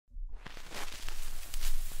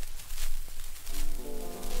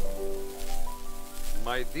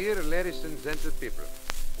My dear ladies and gentle people,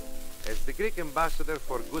 as the Greek ambassador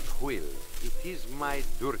for goodwill, it is my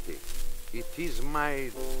duty. It is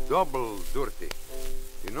my double duty.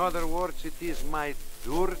 In other words, it is my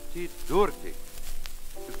duty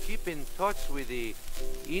to keep in touch with the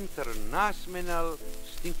international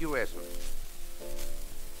situation.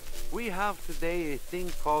 We have today a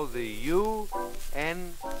thing called the UNO.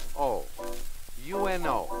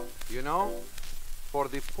 UNO, you know, for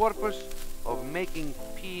the purpose of making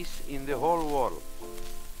peace in the whole world.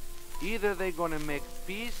 Either they're gonna make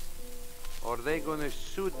peace or they're gonna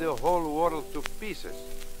shoot the whole world to pieces,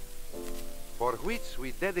 for which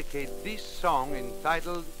we dedicate this song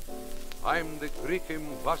entitled, I'm the Greek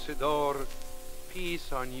ambassador,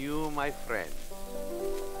 peace on you, my friend.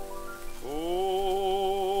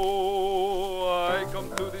 Oh, I come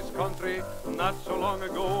to this country not so long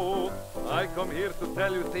ago. I come here to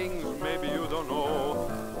tell you things maybe you don't know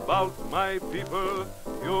about my people,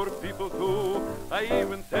 your people too. I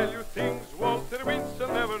even tell you things Walter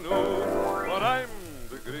Winston never knew. But I'm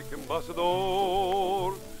the Greek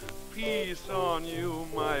ambassador, peace on you,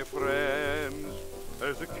 my friends.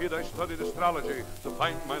 As a kid I studied astrology to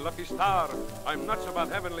find my lucky star. I'm nuts about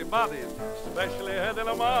heavenly bodies, especially Hede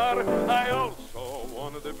Lamar. I also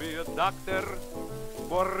wanted to be a doctor,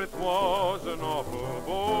 but it was an awful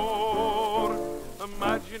bore.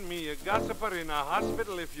 Imagine me a gossiper in a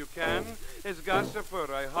hospital if you can. As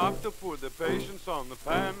gossiper I have to put the patients on the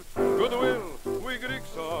pan. Goodwill, we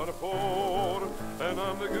Greeks are poor, and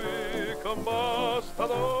I'm the Greek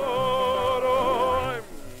ambassador. Oh, I'm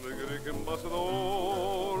the Greek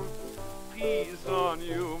ambassador. Peace on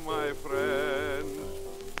you, my friends.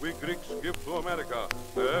 We Greeks give to America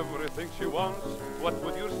everything she wants. What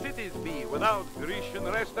would your cities be without Grecian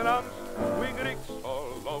restaurants? We Greeks all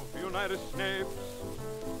love United States.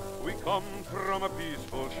 We come from a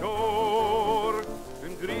peaceful shore.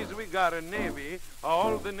 In Greece we got a navy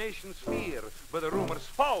all the nations fear, but the rumor's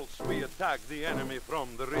false, we attack the enemy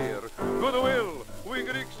from the rear. Goodwill, we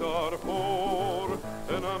Greeks are poor,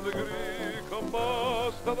 and I'm the Greek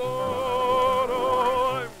ambassador.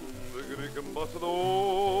 Oh, I'm the Greek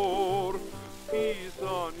ambassador. Peace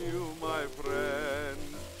on you, my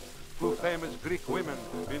friends. Two famous Greek women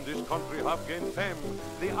in this country have gained fame.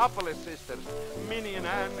 The Apollo sisters, Minnie and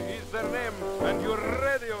Anne is their name, and your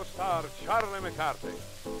radio star, Charlie McCarthy.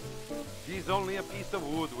 He's only a piece of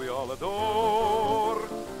wood we all adore.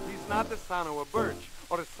 He's not the son of a birch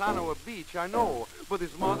or the son of a beech, I know, but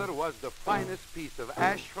his mother was the finest piece of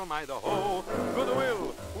ash from Idaho.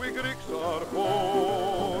 Goodwill, we Greeks are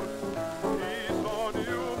poor,